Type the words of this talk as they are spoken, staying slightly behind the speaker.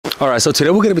All right, so today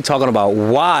we're going to be talking about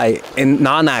why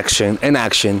inaction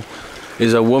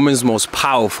is a woman's most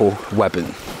powerful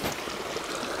weapon.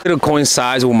 It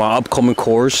coincides with my upcoming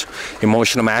course,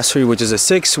 Emotional Mastery, which is a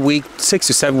 6 to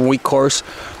 7 week course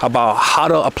about how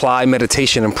to apply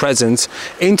meditation and presence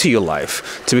into your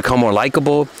life to become more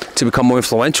likable, to become more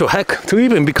influential, heck, to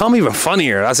even become even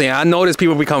funnier. I notice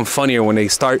people become funnier when they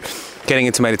start getting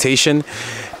into meditation,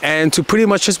 and to pretty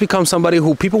much just become somebody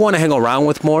who people want to hang around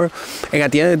with more, and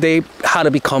at the end of the day, how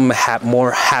to become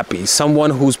more happy,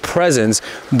 someone whose presence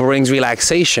brings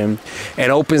relaxation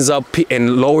and opens up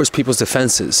and lowers people's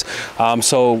defenses.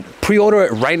 So pre-order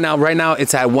it right now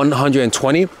it's at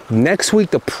 120. Next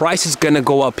week the price is gonna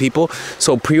go up, people,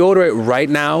 so pre-order it right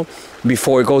now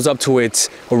before it goes up to its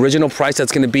original price.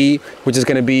 That's going to be, which is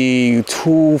going to be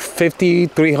 $250,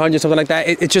 $300, something like that.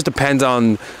 It just depends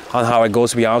on how it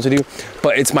goes, to be honest with you,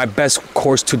 but it's my best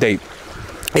course to date.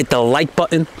 Hit the like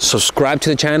button, subscribe to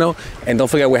the channel, and don't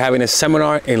forget we're having a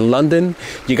seminar in London.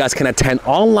 You guys can attend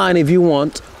online if you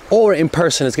want, or in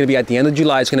person. It's going to be at the end of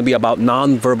July. It's going to be about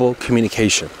non-verbal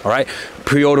communication. All right,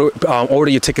 pre-order,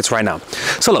 order your tickets right now.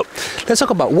 So look, let's talk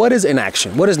about what is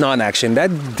inaction, what is non-action.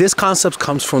 This concept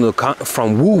comes from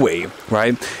Wu-Wei,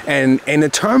 right? And in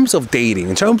terms of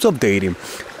dating,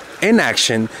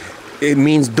 inaction, it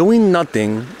means doing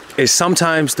nothing is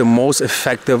sometimes the most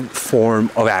effective form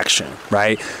of action,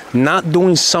 right? Not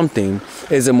doing something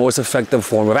is the most effective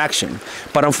form of action.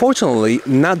 But unfortunately,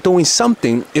 not doing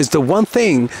something is the one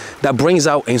thing that brings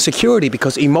out insecurity,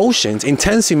 because emotions,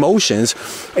 intense emotions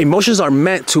are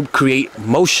meant to create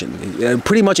motion.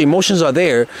 Pretty much emotions are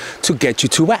there to get you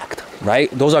to act, right?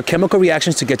 Those are chemical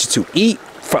reactions to get you to eat.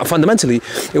 Fundamentally,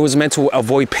 it was meant to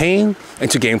avoid pain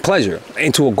and to gain pleasure,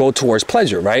 and to go towards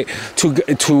pleasure, right? To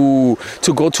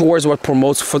go towards what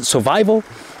promotes survival,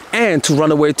 and to run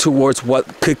away towards what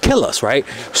could kill us, right?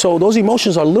 So those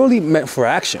emotions are literally meant for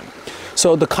action.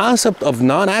 So the concept of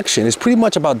non-action is pretty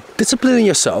much about disciplining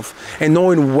yourself and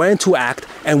knowing when to act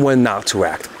and when not to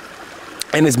act.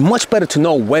 And it's much better to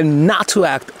know when not to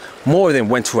act more than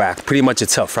when to act, pretty much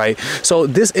itself, right? So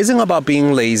this isn't about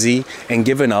being lazy and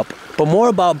giving up, but more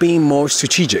about being more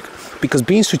strategic. Because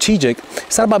being strategic,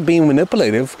 it's not about being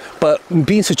manipulative, but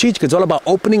being strategic is all about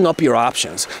opening up your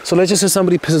options. So let's just say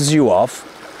somebody pisses you off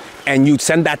and you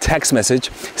send that text message.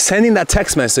 Sending that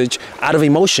text message out of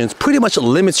emotions pretty much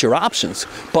limits your options.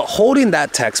 But holding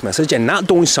that text message and not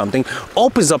doing something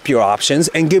opens up your options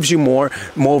and gives you more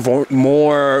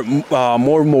mobility,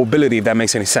 if that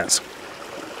makes any sense.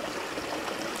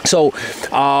 So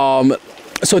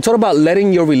it's all about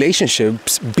letting your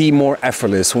relationships be more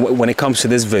effortless when it comes to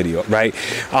this video, right?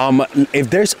 If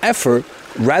there's effort,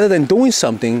 rather than doing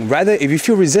something, if you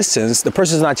feel resistance, the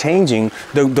person's not changing,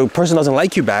 the person doesn't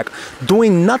like you back,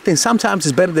 doing nothing sometimes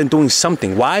is better than doing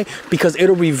something. Why? Because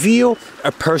it'll reveal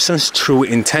a person's true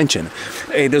intention.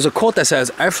 There's a quote that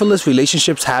says, effortless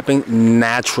relationships happen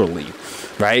naturally,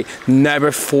 right?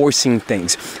 Never forcing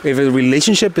things. If a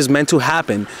relationship is meant to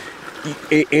happen,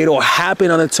 it'll happen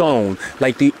on its own,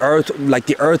 like the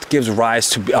earth gives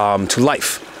rise to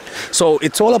life. So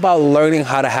it's all about learning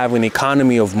how to have an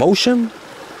economy of motion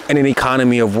and an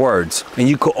economy of words. And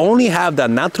you could only have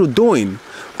that not through doing,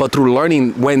 but through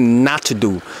learning when not to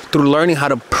do, through learning how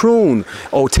to prune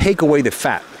or take away the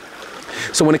fat.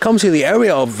 So when it comes to the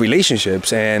area of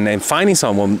relationships and finding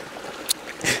someone,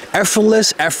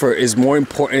 effortless effort is more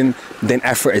important than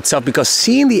effort itself, because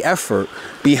seeing the effort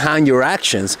behind your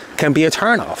actions can be a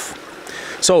turnoff.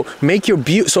 So make your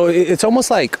so it's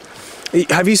almost like,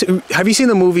 have you seen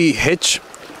the movie Hitch,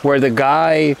 where the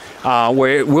guy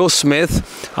where Will Smith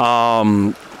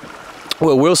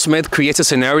creates a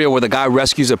scenario where the guy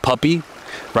rescues a puppy,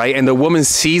 right? And the woman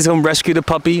sees him rescue the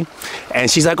puppy, and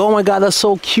she's like, "Oh my God, that's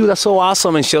so cute, that's so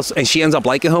awesome," and she ends up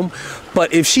liking him.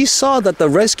 But if she saw that the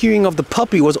rescuing of the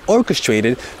puppy was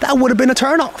orchestrated, that would have been a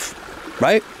turnoff,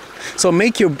 right? So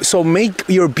make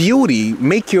your beauty,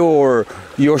 make your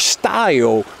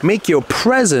style, make your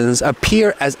presence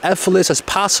appear as effortless as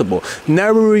possible,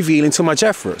 never revealing too much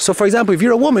effort. So for example, if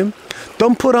you're a woman,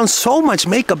 don't put on so much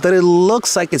makeup that it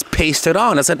looks like it's pasted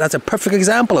on. That's a perfect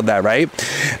example of that, right?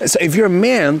 So if you're a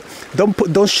man, don't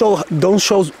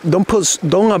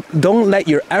let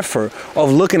your effort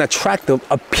of looking attractive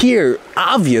appear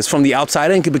obvious from the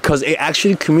outside in, because it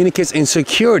actually communicates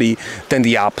insecurity than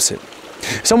the opposite.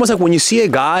 It's almost like when you see a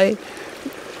guy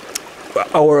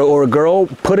or a girl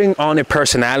putting on a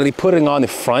personality, putting on the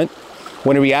front,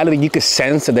 when in reality you can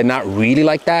sense that they're not really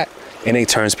like that, and it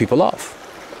turns people off.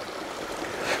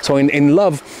 So in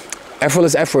love,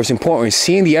 effortless effort is important.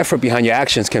 Seeing the effort behind your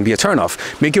actions can be a turnoff.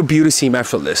 Make your beauty seem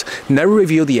effortless. Never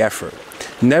reveal the effort.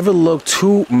 Never look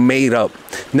too made up.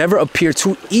 Never appear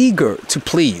too eager to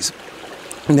please.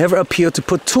 Never appear to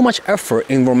put too much effort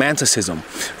in romanticism,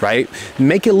 right?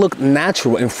 Make it look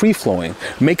natural and free-flowing.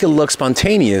 Make it look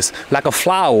spontaneous, like a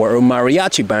flower or a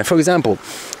mariachi band. For example,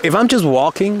 if I'm just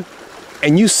walking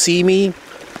and you see me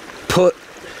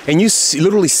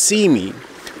literally see me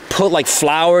put like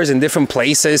flowers in different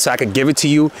places so I could give it to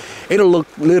you, it'll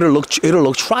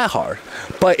look try hard.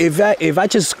 But if I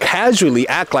just casually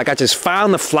act like I just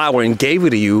found the flower and gave it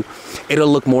to you, it'll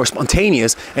look more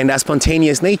spontaneous, and that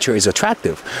spontaneous nature is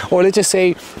attractive. Or let's just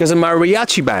say there's a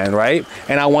mariachi band, right?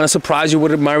 And I want to surprise you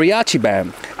with a mariachi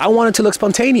band. I want it to look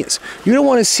spontaneous. You don't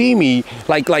want to see me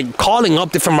like calling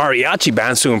up different mariachi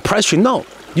bands to impress you. No.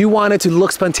 You want it to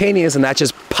look spontaneous, and that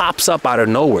just pops up out of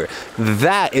nowhere.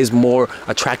 That is more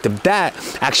attractive. That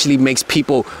actually makes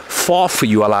people fall for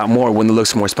you a lot more when it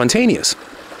looks more spontaneous.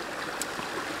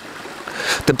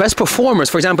 The best performers,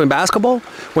 for example, in basketball,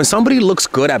 when somebody looks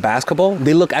good at basketball,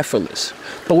 they look effortless.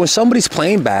 But when somebody's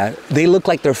playing bad, they look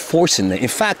like they're forcing it. In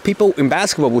fact, people in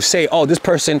basketball will say, oh, this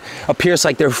person appears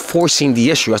like they're forcing the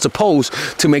issue, as opposed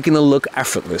to making it look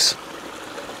effortless.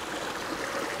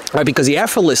 Right, because the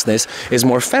effortlessness is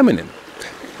more feminine.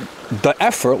 The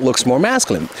effort looks more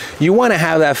masculine. You want to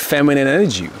have that feminine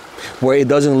energy where it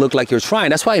doesn't look like you're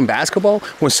trying. That's why in basketball,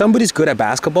 when somebody's good at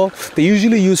basketball, they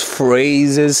usually use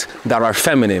phrases that are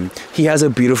feminine. He has a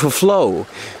beautiful flow.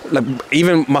 Like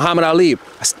even Muhammad Ali,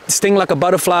 sting like a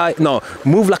butterfly. No,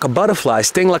 move like a butterfly,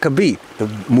 sting like a bee. The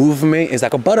movement is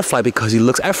like a butterfly because he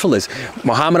looks effortless.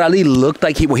 Muhammad Ali looked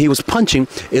like when he was punching,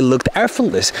 it looked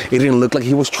effortless. It didn't look like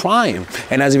he was trying.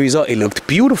 And as a result, it looked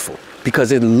beautiful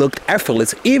because it looked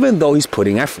effortless, even though he's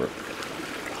putting effort.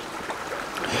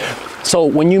 So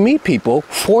when you meet people,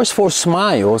 forceful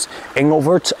smiles and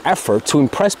overt effort to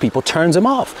impress people turns them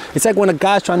off. It's like when a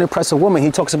guy's trying to impress a woman, he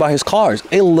talks about his cars.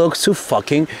 It looks too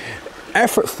fucking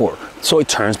effortful. So it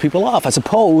turns people off. As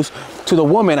opposed to the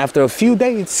woman, after a few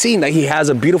days, seeing that he has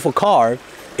a beautiful car,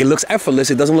 it looks effortless,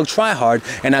 it doesn't look try hard,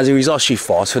 and as a result, she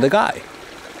falls for the guy.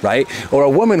 Right? Or a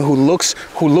woman who looks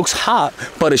hot,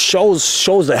 but it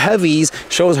shows the heavies,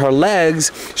 shows her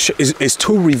legs, is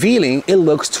too revealing. It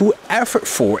looks too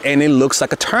effortful, and it looks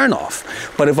like a turnoff.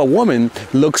 But if a woman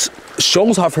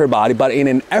shows off her body, but in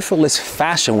an effortless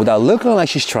fashion, without looking like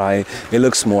she's trying, it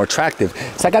looks more attractive.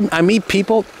 It's like I meet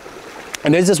people.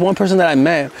 And there's this one person that I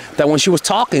met that when she was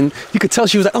talking, you could tell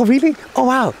she was like, oh, really? Oh,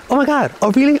 wow. Oh, my God.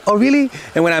 Oh, really? Oh, really?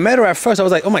 And when I met her at first, I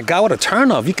was like, oh, my God, what a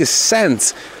turnoff. You could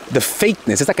sense the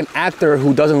fakeness. It's like an actor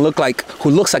who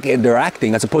looks like they're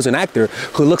acting, as opposed to an actor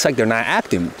who looks like they're not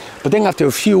acting. But then after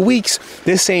a few weeks,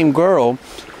 this same girl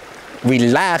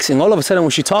relaxed, and all of a sudden when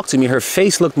she talked to me, her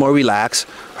face looked more relaxed,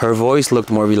 her voice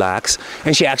looked more relaxed,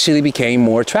 and she actually became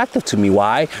more attractive to me.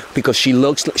 Why? Because she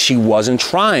wasn't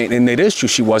trying, and it is true,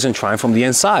 she wasn't trying from the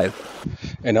inside.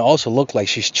 And it also looked like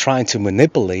she's trying to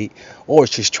manipulate, or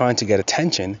she's trying to get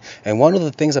attention. And one of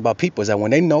the things about people is that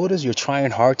when they notice you're trying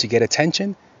hard to get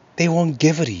attention, they won't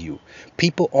give it to you.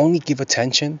 People only give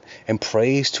attention and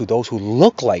praise to those who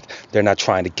look like they're not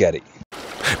trying to get it.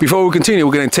 Before we continue,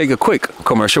 we're going to take a quick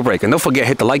commercial break. And don't forget,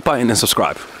 hit the like button and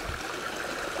subscribe.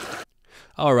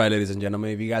 All right, ladies and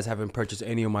gentlemen, if you guys haven't purchased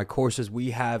any of my courses,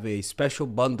 we have a special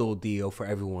bundle deal for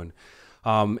everyone.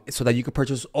 So that you can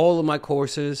purchase all of my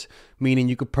courses, meaning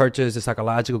you could purchase the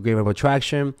Psychological Game of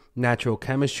Attraction, Natural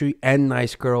Chemistry, and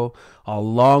Nice Girl,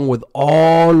 along with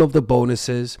all of the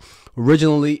bonuses.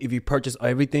 Originally, if you purchase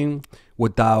everything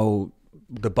without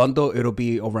the bundle, it'll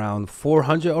be around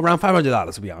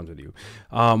 $500, to be honest with you.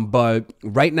 But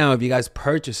right now, if you guys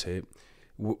purchase it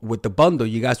with the bundle,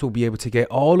 you guys will be able to get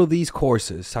all of these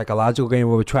courses: Psychological Game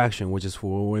of Attraction, which is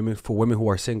for women who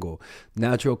are single;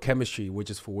 Natural Chemistry, which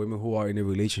is for women who are in a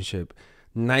relationship;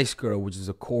 Nice Girl, which is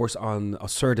a course on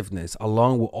assertiveness,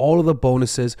 along with all of the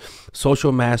bonuses: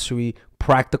 social mastery,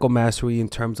 practical mastery in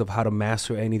terms of how to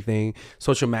master anything,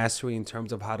 social mastery in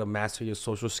terms of how to master your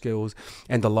social skills,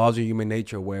 and the laws of human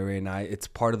nature, wherein it's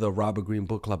part of the Robert Greene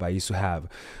book club I used to have.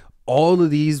 All of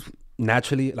these,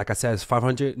 naturally, like I said, it's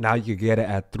 $500. Now you get it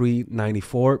at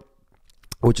 $394,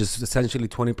 which is essentially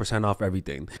 20% off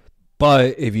everything.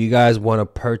 But if you guys want to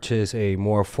purchase a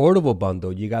more affordable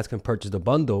bundle, you guys can purchase the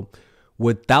bundle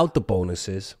without the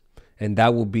bonuses, and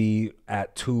that will be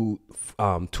at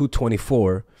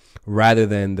 $224 rather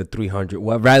than the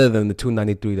 $300, rather than the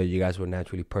 $293 that you guys would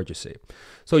naturally purchase it.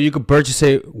 So you could purchase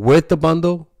it with the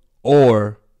bundle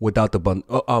or without the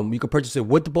bundle. You could purchase it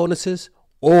with the bonuses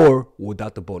or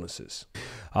without the bonuses.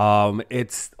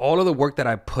 It's all of the work that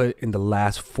I put in the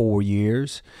last 4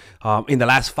 years, in the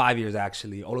last 5 years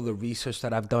actually, all of the research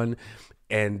that I've done.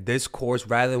 And this course,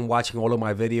 rather than watching all of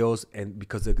my videos, and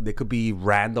because they could be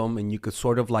random and you could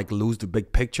sort of like lose the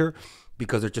big picture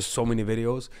because there's just so many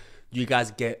videos, you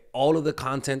guys get all of the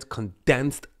content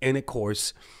condensed in a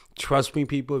course. Trust me,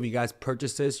 people, if you guys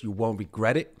purchase this, you won't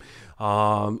regret it.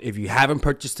 If you haven't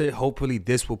purchased it, hopefully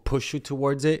this will push you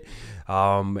towards it,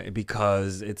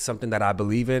 because it's something that I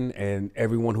believe in, and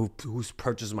everyone who's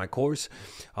purchased my course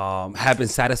have been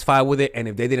satisfied with it. And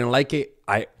if they didn't like it,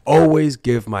 I always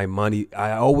give my money.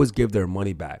 I always give their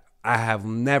money back. I have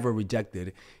never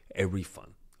rejected a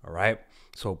refund. All right.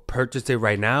 So purchase it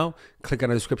right now. Click on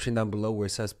the description down below where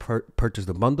it says purchase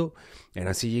the bundle, and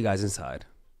I'll see you guys inside.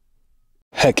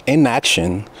 Heck,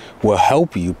 inaction will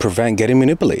help you prevent getting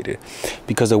manipulated,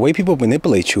 because the way people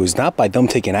manipulate you is not by them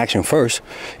taking action first,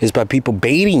 it's by people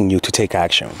baiting you to take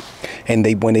action. And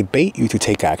when they bait you to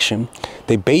take action,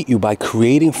 they bait you by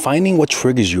finding what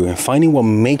triggers you and finding what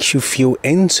makes you feel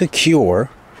insecure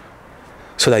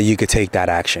so that you could take that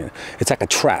action. It's like a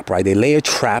trap, right? They lay a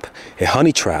trap, a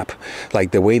honey trap,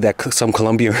 like the way that some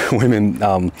Colombian women,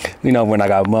 you know, when I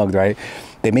got mugged, right?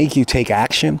 They make you take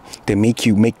action. They make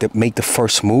you make the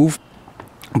first move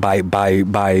by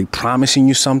promising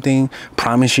you something,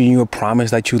 promising you a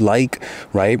promise that you like,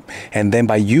 right? And then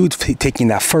by you taking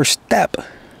that first step,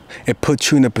 it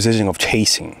puts you in a position of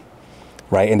chasing,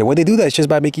 right? And the way they do that is just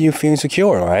by making you feel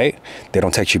insecure, right? They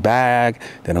don't text you back,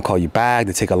 they don't call you back,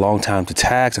 they take a long time to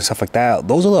text and stuff like that.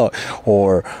 Those are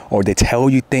or they tell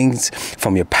you things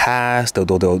from your past.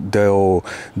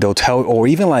 They'll tell, or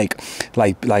even like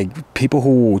people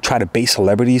who try to bait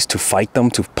celebrities to fight them,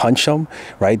 to punch them,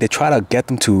 right? They try to get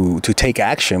them to take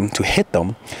action, to hit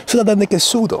them, so that then they can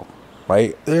sue them,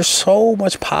 right? There's so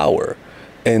much power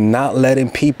in not letting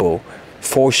people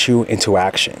force you into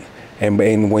action.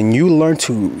 And when you learn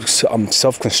to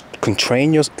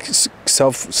self-constrain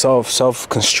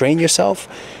yourself,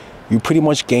 you pretty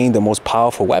much gain the most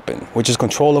powerful weapon, which is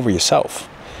control over yourself.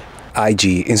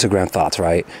 IG, Instagram thoughts,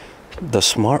 right? The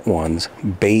smart ones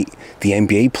bait the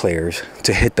NBA players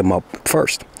to hit them up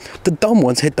first. The dumb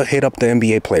ones hit up the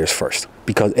NBA players first,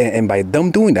 because and by them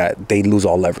doing that, they lose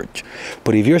all leverage.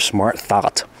 But if you're a smart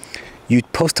thought, you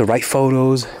post the right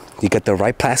photos, you get the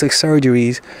right plastic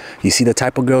surgeries, you see the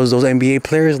type of girls those NBA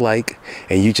players like,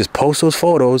 and you just post those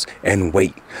photos and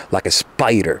wait like a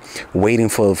spider waiting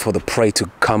for the prey to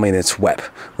come in its web,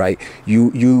 right?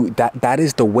 That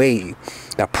is the way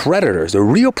that predators, the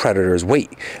real predators,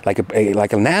 wait. Like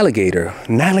an alligator.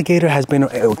 An alligator has been,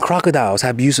 crocodiles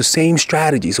have used the same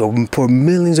strategies for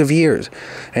millions of years,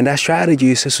 and that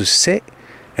strategy is just to sit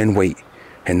and wait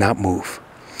and not move,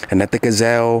 and let the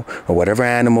gazelle or whatever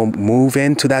animal move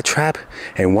into that trap.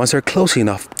 And once they're close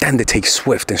enough, then they take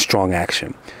swift and strong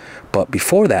action. But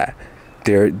before that,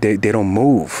 they don't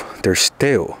move. They're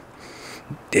still,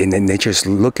 and then they just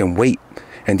look and wait.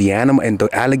 And the animal, and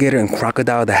the alligator and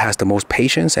crocodile that has the most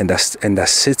patience and that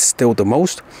sits still the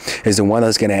most is the one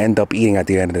that's going to end up eating at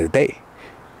the end of the day.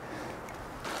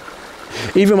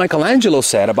 Even Michelangelo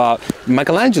said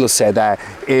that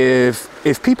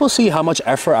if people see how much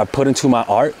effort I put into my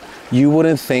art, you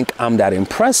wouldn't think I'm that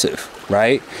impressive,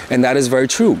 right? And that is very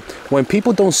true. When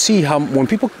people don't see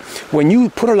when you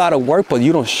put a lot of work but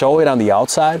you don't show it on the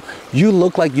outside, you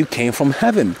look like you came from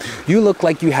heaven. You look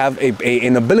like you have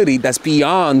an ability that's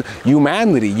beyond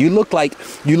humanity. You look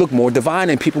more divine,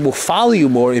 and people will follow you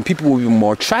more, and people will be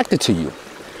more attracted to you.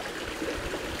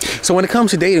 So when it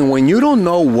comes to dating, when you don't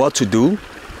know what to do,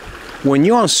 when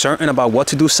you're uncertain about what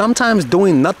to do, sometimes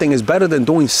doing nothing is better than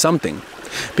doing something.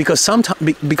 Because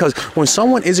when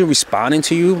someone isn't responding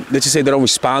to you, let's just say they don't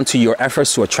respond to your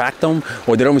efforts to attract them,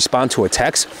 or they don't respond to a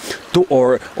text,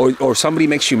 or somebody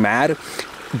makes you mad,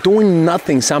 doing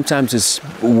nothing sometimes is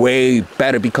way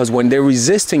better, because when they're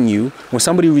resisting you, when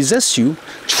somebody resists you,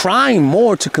 trying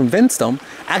more to convince them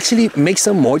actually makes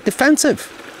them more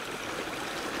defensive.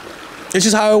 It's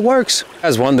just how it works. You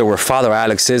guys wonder where Father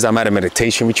Alex is? I'm at a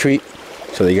meditation retreat,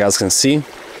 so that you guys can see.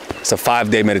 It's a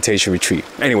 5-day meditation retreat.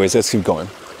 Anyways, let's keep going.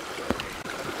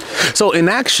 So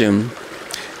inaction,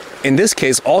 in this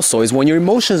case also, is when your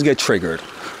emotions get triggered.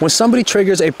 When somebody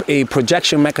triggers a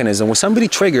projection mechanism, when somebody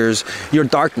triggers your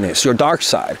darkness, your dark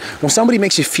side, when somebody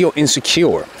makes you feel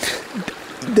insecure,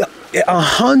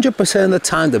 100% of the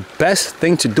time, the best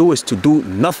thing to do is to do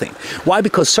nothing. Why?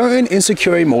 Because certain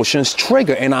insecure emotions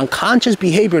trigger an unconscious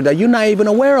behavior that you're not even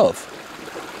aware of.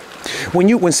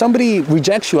 When somebody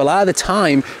rejects you, a lot of the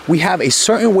time, we have a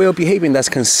certain way of behaving that's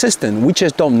consistent. We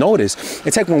just don't notice.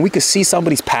 It's like when we could see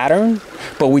somebody's pattern,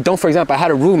 but we don't. For example, I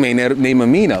had a roommate named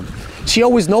Amina. She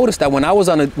always noticed that when I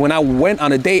went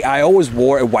on a date, I always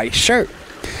wore a white shirt.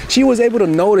 She was able to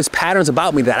notice patterns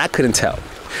about me that I couldn't tell.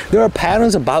 There are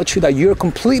patterns about you that you're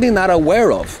completely not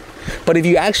aware of. But if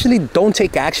you actually don't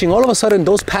take action, all of a sudden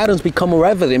those patterns become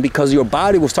irrelevant because your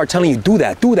body will start telling you, do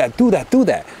that, do that, do that, do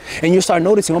that. And you start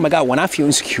noticing, oh my God, when I feel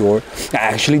insecure, I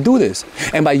actually do this.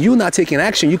 And by you not taking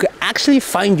action, you can actually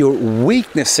find your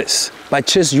weaknesses by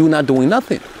just you not doing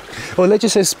nothing. Or let's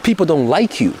just say people don't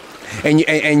like you. And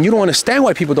you don't understand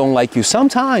why people don't like you.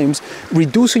 Sometimes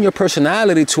reducing your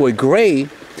personality to a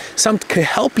grade could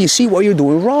help you see what you're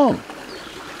doing wrong.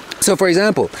 So for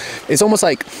example, it's almost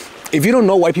like, if you don't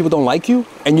know why people don't like you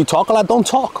and you talk a lot, don't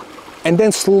talk. And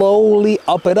then slowly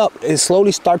up it up and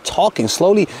slowly start talking,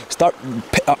 slowly start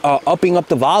upping up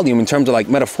the volume in terms of like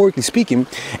metaphorically speaking,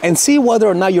 and see whether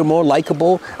or not you're more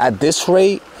likable at this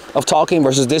rate of talking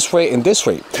versus this rate and this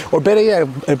rate. Or better yet,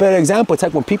 a better example, it's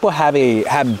like when people have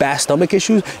bad stomach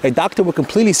issues, a doctor would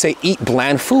completely say, eat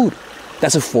bland food.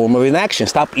 That's a form of inaction.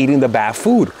 Stop eating the bad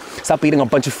food. Stop eating a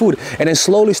bunch of food. And then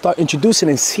slowly start introducing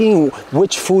and seeing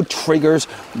which food triggers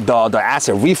the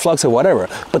acid reflux or whatever.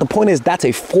 But the point is, that's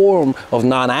a form of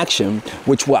non-action,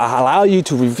 which will allow you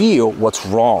to reveal what's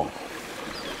wrong.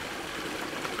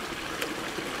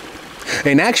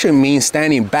 Inaction means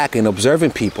standing back and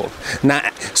observing people.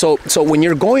 So when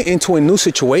you're going into a new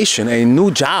situation, a new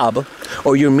job,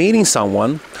 or you're meeting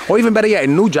someone, or even better yet, a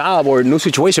new job or a new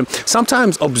situation,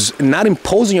 sometimes not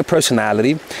imposing your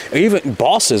personality, or even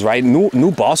bosses, right?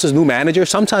 New bosses, new managers,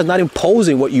 sometimes not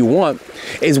imposing what you want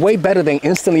is way better than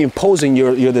instantly imposing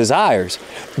your desires,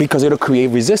 because it'll create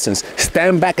resistance.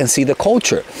 Stand back and see the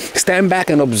culture. Stand back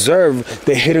and observe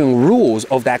the hidden rules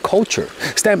of that culture.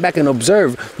 Stand back and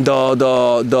observe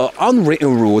the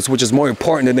unwritten rules, which is more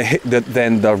important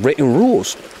than the written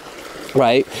rules.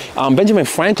 Right? Benjamin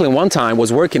Franklin one time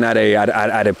was working at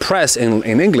a press in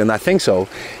England, I think so.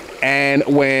 And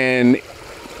when,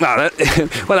 well,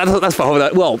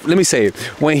 let me say,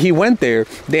 when he went there,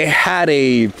 they had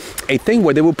a thing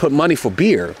where they would put money for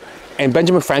beer. And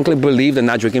Benjamin Franklin believed in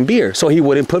not drinking beer, so he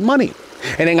wouldn't put money.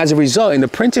 And then as a result, in the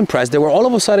printing press, there were all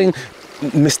of a sudden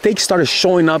mistakes started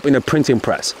showing up in the printing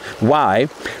press. Why?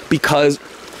 Because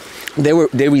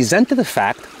they resented the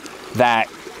fact that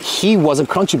he wasn't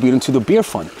contributing to the beer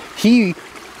fund. He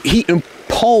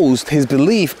imposed his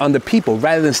belief on the people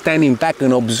rather than standing back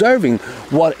and observing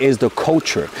what is the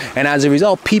culture. And as a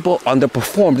result, people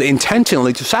underperformed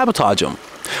intentionally to sabotage him.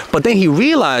 But then he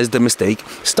realized the mistake,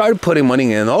 started putting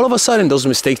money in, and all of a sudden those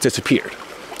mistakes disappeared.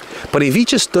 But if he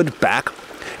just stood back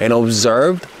and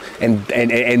observed and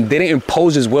didn't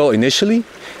impose his will initially,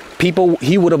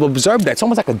 he would have observed that. It's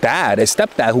almost like a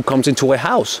stepdad who comes into a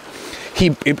house. He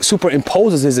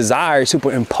superimposes his desire,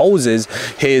 superimposes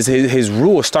his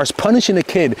rules, starts punishing the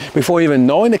kid before even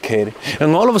knowing the kid.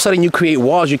 And all of a sudden you create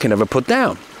walls you can never put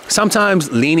down. Sometimes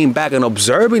leaning back and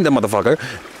observing the motherfucker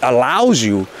allows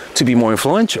you to be more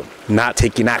influential, not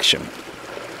taking action.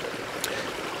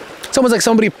 It's almost like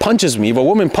somebody punches me. If a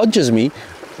woman punches me,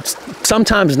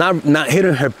 sometimes not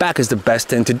hitting her back is the best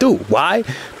thing to do. Why?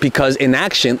 Because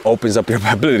inaction opens up your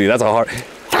ability. That's a hard.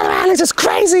 Alex is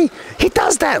crazy. He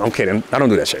does that. I'm kidding. I don't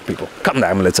do that shit, people. Come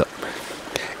down, Melissa.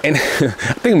 And I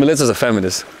think Melissa's a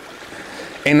feminist.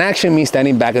 Inaction means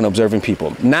standing back and observing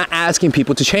people, not asking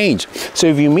people to change. So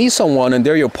if you meet someone and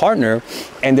they're your partner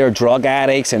and they're drug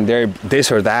addicts and they're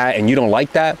this or that and you don't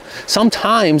like that,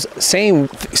 sometimes saying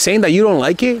that you don't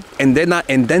like it and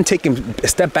then taking a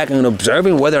step back and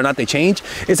observing whether or not they change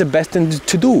is the best thing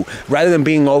to do, rather than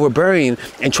being overbearing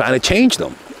and trying to change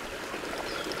them.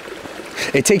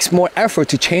 It takes more effort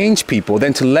to change people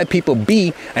than to let people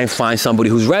be and find somebody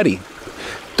who's ready.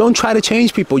 Don't try to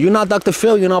change people. You're not Dr.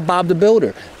 Phil, you're not Bob the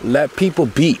Builder. Let people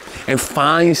be and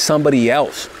find somebody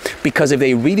else. Because if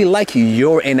they really like you,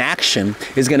 your inaction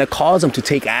is gonna cause them to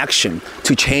take action,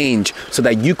 to change, so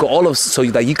that you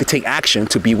could take action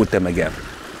to be with them again.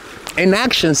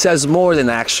 Inaction says more than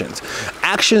actions.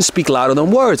 Actions speak louder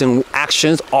than words, and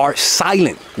actions are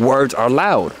silent. Words are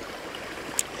loud.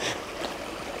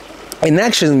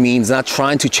 Inaction means not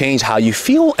trying to change how you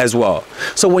feel as well.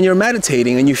 So when you're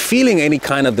meditating and you're feeling any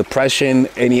kind of depression,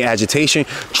 any agitation,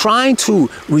 trying to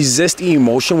resist the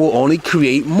emotion will only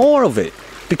create more of it.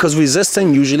 Because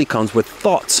resistance usually comes with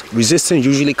thoughts. Resistance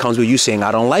usually comes with you saying,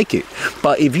 I don't like it.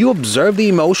 But if you observe the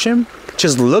emotion,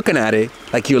 just looking at it,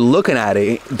 like you're looking at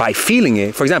it by feeling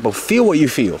it. For example, feel what you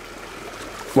feel.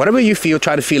 Whatever you feel,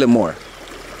 try to feel it more.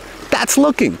 That's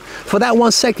looking. For that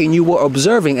 1 second, you were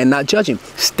observing and not judging.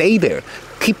 Stay there.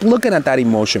 Keep looking at that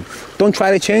emotion. Don't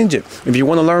try to change it. If you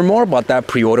want to learn more about that,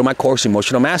 pre-order my course,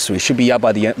 Emotional Mastery. It should be out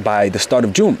by the start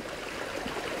of June.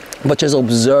 But just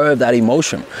observe that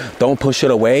emotion. Don't push it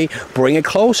away. Bring it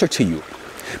closer to you.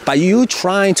 By you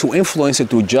trying to influence it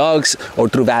through drugs or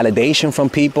through validation from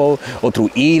people or through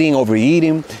eating,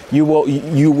 overeating, you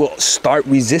will start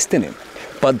resisting it.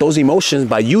 But those emotions,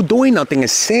 by you doing nothing and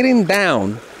sitting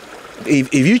down,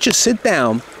 if you just sit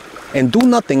down and do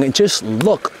nothing and just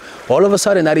look, all of a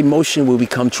sudden that emotion will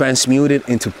become transmuted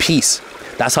into peace.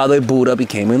 That's how the Buddha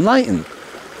became enlightened.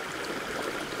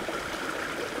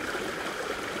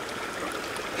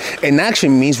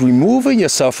 Inaction means removing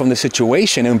yourself from the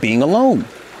situation and being alone.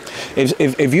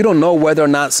 If you don't know whether or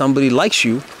not somebody likes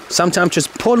you, sometimes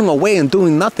just pulling away and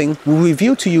doing nothing will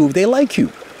reveal to you if they like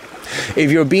you.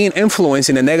 If you're being influenced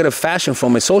in a negative fashion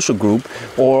from a social group,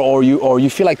 or you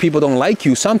feel like people don't like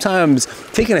you, sometimes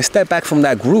taking a step back from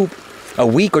that group, a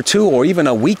week or two, or even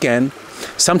a weekend,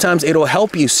 sometimes it'll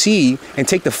help you see and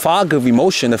take the fog of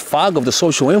emotion, the fog of the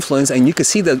social influence, and you can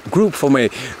see the group from a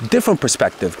different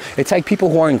perspective. It's like people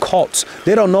who are in cults.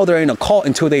 They don't know they're in a cult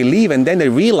until they leave, and then they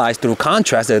realize through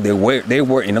contrast that they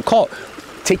were in a cult.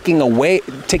 Taking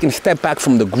a step back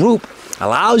from the group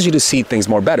allows you to see things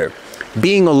more better.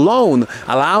 Being alone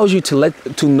allows you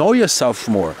to know yourself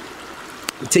more.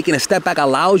 Taking a step back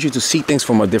allows you to see things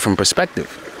from a different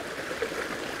perspective.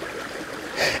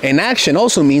 Inaction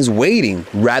also means waiting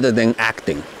rather than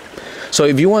acting. So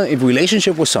if you want a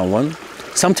relationship with someone,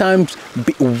 sometimes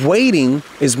waiting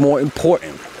is more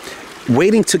important.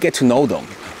 Waiting to get to know them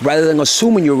rather than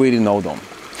assuming you already know them.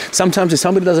 Sometimes if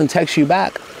somebody doesn't text you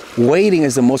back, waiting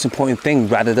is the most important thing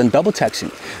rather than double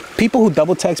texting. People who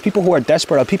double text, people who are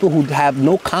desperate, are people who have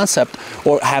no concept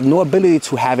or have no ability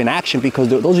to have an action because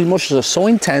those emotions are so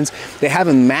intense, they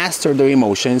haven't mastered their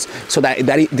emotions, so that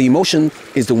the emotion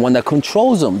is the one that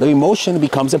controls them. The emotion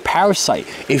becomes a parasite.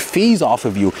 It feeds off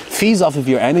of you, feeds off of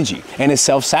your energy, and it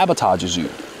self-sabotages you.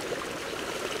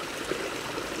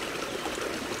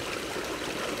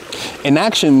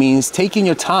 Inaction means taking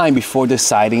your time before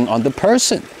deciding on the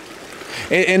person.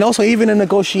 And also, even in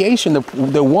negotiation,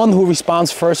 the one who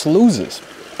responds first loses.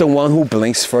 The one who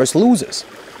blinks first loses.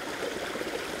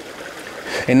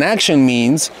 Inaction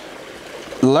means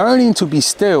learning to be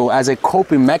still as a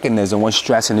coping mechanism when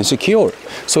stressed and insecure.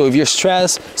 So if you're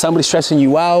stressed, somebody's stressing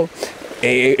you out,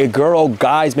 a girl or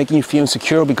guy is making you feel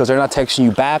insecure because they're not texting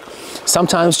you back,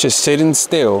 sometimes just sitting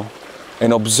still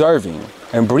and observing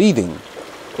and breathing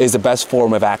is the best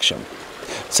form of action.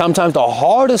 Sometimes the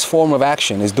hardest form of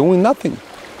action is doing nothing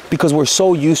because we're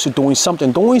so used to doing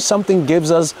something. Doing something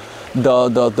gives us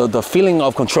the feeling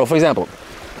of control. For example,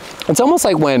 it's almost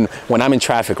like when I'm in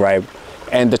traffic, right?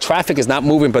 And the traffic is not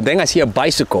moving, but then I see a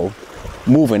bicycle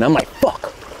moving. I'm like,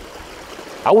 fuck.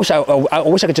 I wish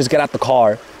I could just get out the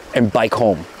car and bike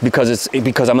home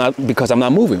because I'm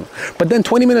not moving. But then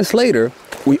 20 minutes later,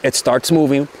 it starts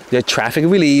moving, the traffic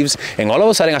relieves, and all of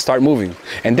a sudden I start moving.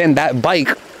 And then that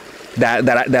bike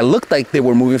that looked like they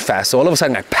were moving fast, so all of a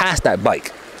sudden I passed that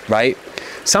bike, right?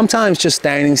 Sometimes just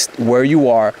standing where you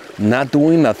are, not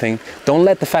doing nothing, don't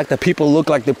let the fact that people look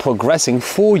like they're progressing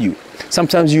fool you.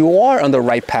 Sometimes you are on the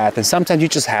right path, and sometimes you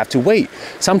just have to wait.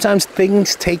 Sometimes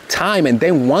things take time, and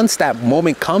then once that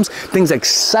moment comes, things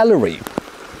accelerate.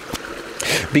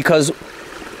 Because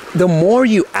the more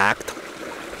you act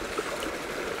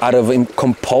out of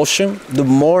compulsion, the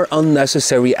more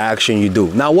unnecessary action you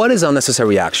do. Now, what is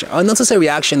unnecessary action? Unnecessary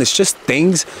action is just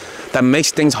things that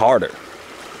makes things harder.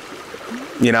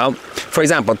 You know, for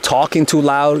example, talking too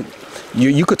loud.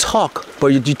 You could talk, but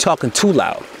you're talking too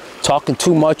loud. Talking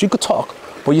too much, you could talk,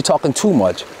 but you're talking too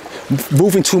much.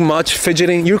 Moving too much,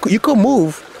 fidgeting, you could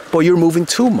move, but you're moving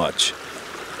too much,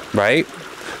 right?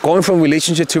 Going from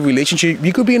relationship to relationship,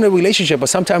 you could be in a relationship, but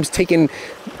sometimes taking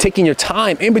your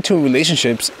time in between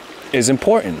relationships is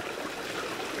important.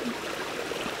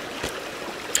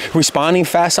 Responding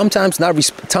fast, sometimes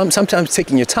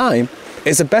taking your time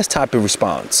is the best type of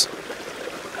response.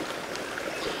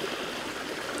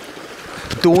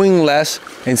 Doing less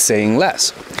and saying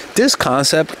less. This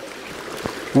concept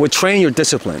will train your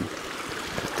discipline.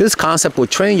 This concept will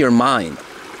train your mind.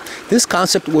 This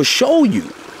concept will show you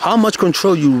how much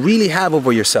control you really have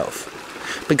over yourself.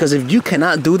 Because if you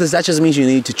cannot do this, that just means you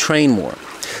need to train more.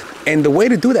 And the way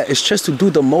to do that is just to do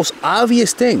the most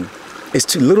obvious thing, is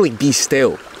to literally be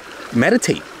still.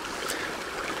 Meditate.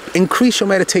 Increase your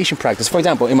meditation practice. For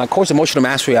example, in my course, Emotional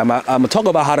Mastery, I'm going to talk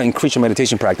about how to increase your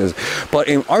meditation practice. But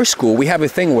in our school, we have a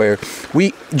thing where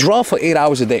we draw for 8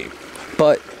 hours a day.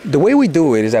 But the way we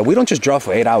do it is that we don't just draw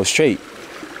for 8 hours straight.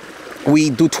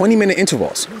 We do 20-minute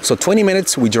intervals. So 20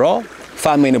 minutes, we draw,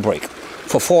 5-minute break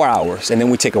for 4 hours, and then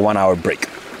we take a 1-hour break,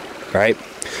 right?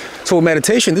 So with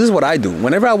meditation, this is what I do.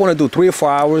 Whenever I want to do 3 or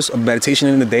 4 hours of meditation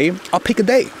in a day, I'll pick a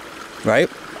day, right?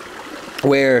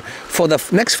 Where for the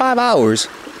next 5 hours,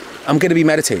 I'm going to be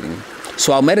meditating.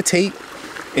 So I'll meditate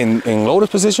in lotus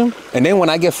position, and then when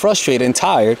I get frustrated and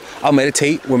tired, I'll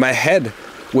meditate with my head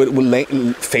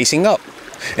facing up,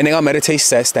 and then I'll meditate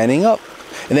standing up,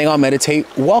 and then I'll meditate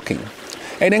walking,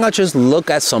 and then I'll just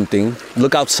look at something,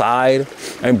 look outside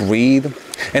and breathe,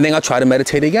 and then I'll try to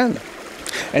meditate again.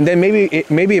 And then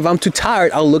maybe if I'm too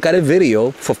tired, I'll look at a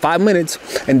video for 5 minutes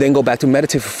and then go back to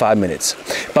meditate for 5 minutes.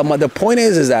 But the point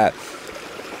is that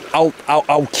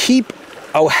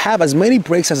I'll have as many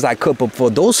breaks as I could, but for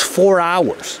those 4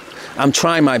 hours, I'm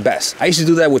trying my best. I used to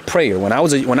do that with prayer. When I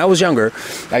was younger,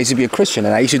 I used to be a Christian,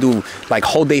 and I used to do like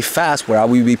whole day fast where I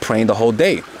would be praying the whole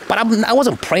day. But I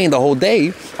wasn't praying the whole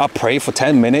day. I'll pray for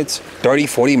 10 minutes, 30,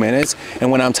 40 minutes.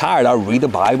 And when I'm tired, I'll read the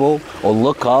Bible or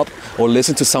look up or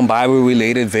listen to some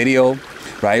Bible-related video,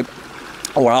 right?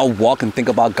 Or I'll walk and think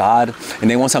about God. And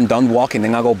then once I'm done walking,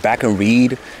 then I'll go back and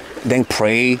read, then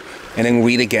pray, and then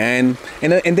read again.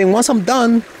 And then once I'm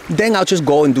done, then I'll just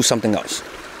go and do something else,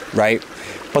 right?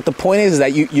 But the point is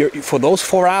that you're for those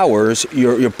 4 hours,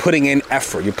 you're putting in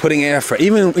effort. You're putting in effort.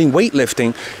 Even in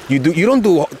weightlifting, you don't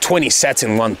do 20 sets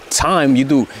in one time. You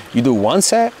do one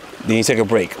set, then you take a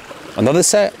break, another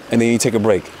set, and then you take a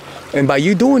break. And by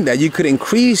you doing that, you could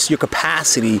increase your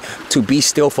capacity to be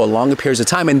still for longer periods of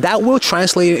time, and that will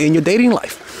translate in your dating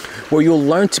life, where you'll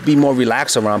learn to be more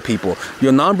relaxed around people.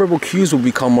 Your nonverbal cues will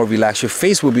become more relaxed. Your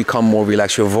face will become more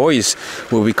relaxed. Your voice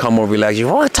will become more relaxed. You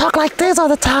won't talk like this all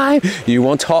the time. You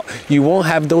won't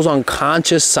have those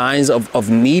unconscious signs of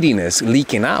neediness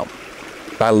leaking out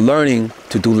by learning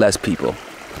to do less people.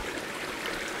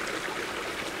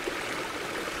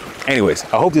 Anyways,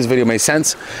 I hope this video made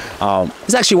sense.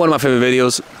 It's actually one of my favorite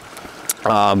videos.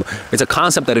 It's a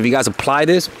concept that if you guys apply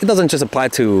this, it doesn't just apply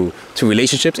to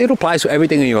relationships, it applies to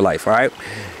everything in your life, all right?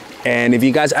 And if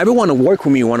you guys ever want to work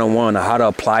with me one-on-one on how to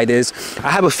apply this, I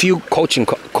have a few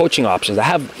coaching options. I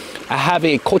have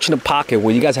a coach in the pocket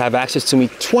where you guys have access to me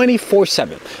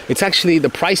 24/7. It's actually, the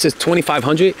price is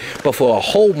 $2,500, but for a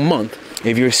whole month,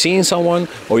 if you're seeing someone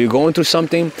or you're going through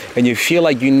something and you feel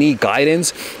like you need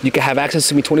guidance, you can have access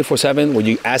to me 24/7 where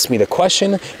you ask me the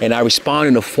question and I respond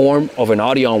in the form of an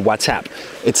audio on WhatsApp.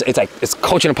 It's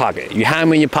coach in the pocket. You have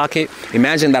me in your pocket.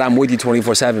 Imagine that I'm with you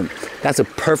 24/7. That's a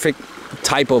perfect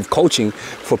type of coaching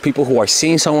for people who are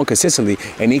seeing someone consistently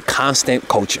and need constant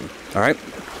coaching. All right.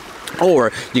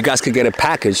 Or you guys could get a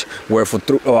package where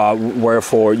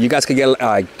you guys could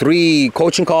get 3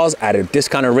 coaching calls at a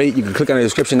discounted rate. You can click on the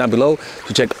description down below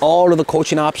to check all of the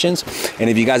coaching options. And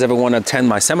if you guys ever want to attend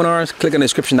my seminars, click on the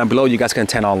description down below. You guys can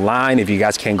attend online if you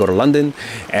guys can't go to London.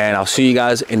 And I'll see you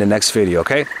guys in the next video,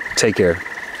 okay? Take care.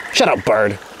 Shut up,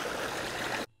 bird.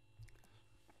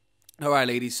 All right,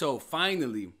 ladies. So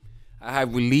finally, I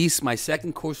have released my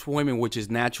second course for women, which is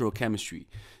natural chemistry.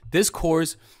 This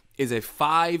course is a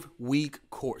 5-week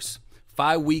course.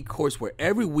 5-week course where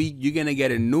every week you're gonna get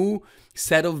a new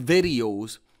set of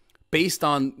videos based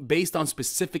on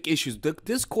specific issues.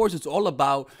 This course is all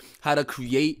about how to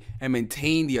create and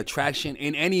maintain the attraction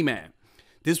in any man.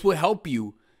 This will help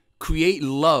you create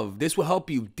love. This will help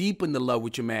you deepen the love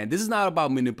with your man. This is not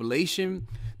about manipulation.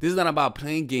 This is not about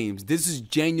playing games. This is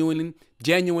genuine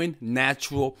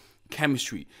natural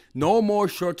chemistry. No more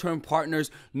short-term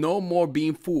partners, no more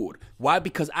being fooled. Why?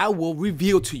 Because I will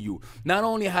reveal to you not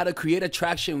only how to create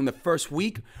attraction in the first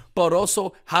week, but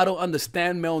also how to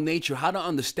understand male nature, how to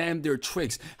understand their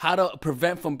tricks, how to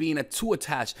prevent from being too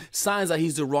attached, signs that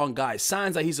he's the wrong guy,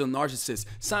 signs that he's a narcissist,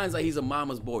 signs that he's a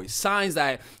mama's boy, signs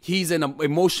that he's an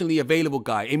emotionally available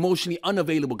guy, emotionally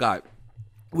unavailable guy.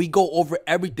 We go over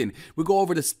everything. We go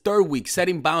over this 3rd week,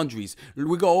 setting boundaries.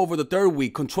 We go over the 3rd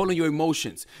week, controlling your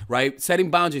emotions, right?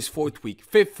 Setting boundaries, 4th week.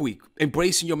 5th week,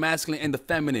 embracing your masculine and the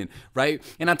feminine, right?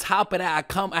 And on top of that,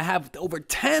 I have over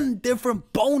 10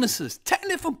 different bonuses. 10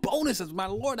 different bonuses, my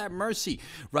Lord have mercy,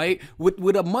 right?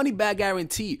 With a money back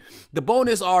guarantee. The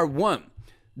bonus are 1,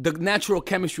 the natural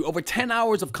chemistry, over 10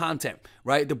 hours of content,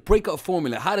 right? The breakup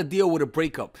formula, how to deal with a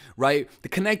breakup, right? The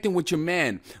connecting with your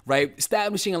man, right?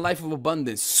 Establishing a life of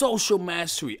abundance, social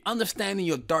mastery, understanding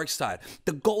your dark side,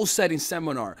 the goal setting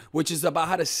seminar, which is about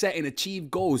how to set and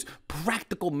achieve goals,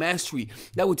 practical mastery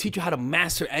that will teach you how to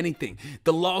master anything,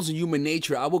 the laws of human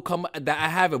nature. I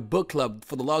have a book club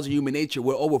for the laws of human nature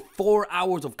with over 4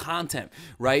 hours of content,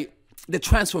 right? The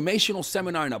transformational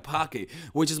seminar in a pocket,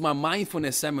 which is my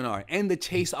mindfulness seminar, and the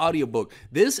Chase audiobook.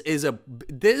 This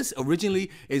originally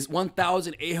is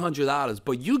 $1,800,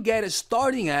 but you get it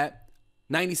starting at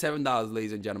 $97,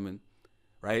 ladies and gentlemen,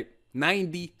 right?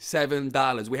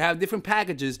 $97. We have different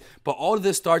packages, but all of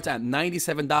this starts at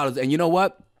 $97. And you know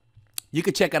what? You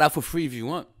can check it out for free if you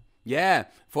want. Yeah,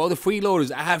 for all the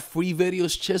freeloaders, I have free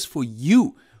videos just for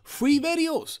you. free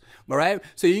videos, all right?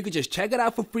 So you could just check it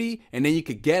out for free and then you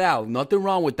could get out. Nothing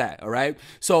wrong with that, all right?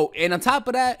 So, and on top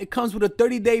of that, it comes with a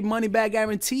 30-day money-back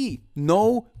guarantee.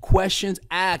 No questions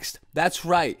asked. That's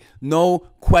right. No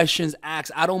questions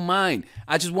asked. I don't mind.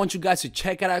 I just want you guys to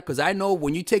check it out because I know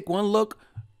when you take one look,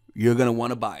 you're going to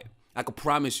want to buy it. I can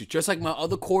promise you. Just like my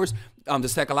other course, the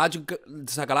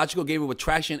psychological game of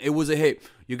attraction, it was a hit.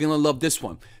 You're going to love this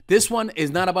one. This one is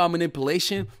not about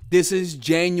manipulation. This is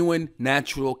genuine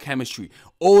natural chemistry.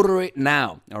 Order it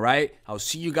now, all right? I'll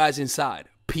see you guys inside.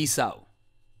 Peace out.